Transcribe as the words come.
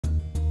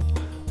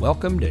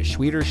Welcome to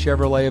Schwieters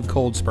Chevrolet of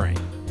Cold Spring.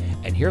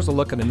 And here's a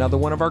look at another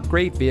one of our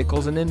great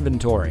vehicles in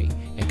inventory.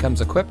 It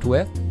comes equipped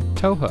with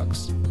tow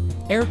hooks,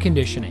 air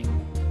conditioning,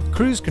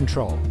 cruise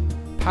control,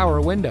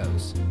 power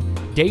windows,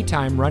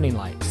 daytime running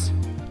lights,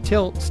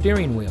 tilt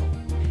steering wheel,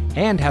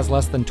 and has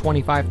less than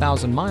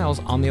 25,000 miles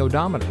on the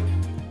odometer.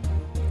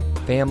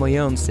 Family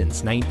owned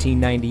since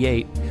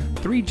 1998,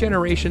 3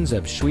 generations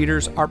of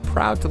Schwieters are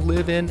proud to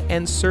live in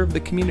and serve the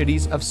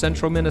communities of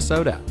central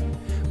Minnesota.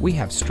 We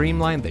have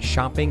streamlined the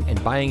shopping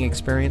and buying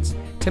experience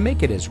to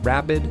make it as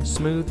rapid,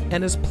 smooth,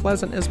 and as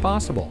pleasant as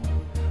possible.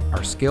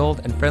 Our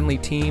skilled and friendly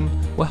team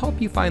will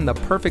help you find the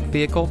perfect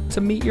vehicle to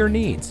meet your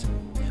needs.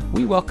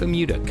 We welcome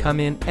you to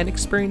come in and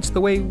experience the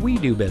way we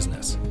do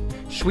business.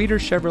 Schwieters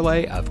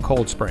Chevrolet of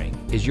Cold Spring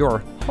is your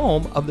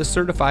home of the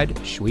certified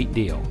Schwiet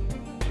deal.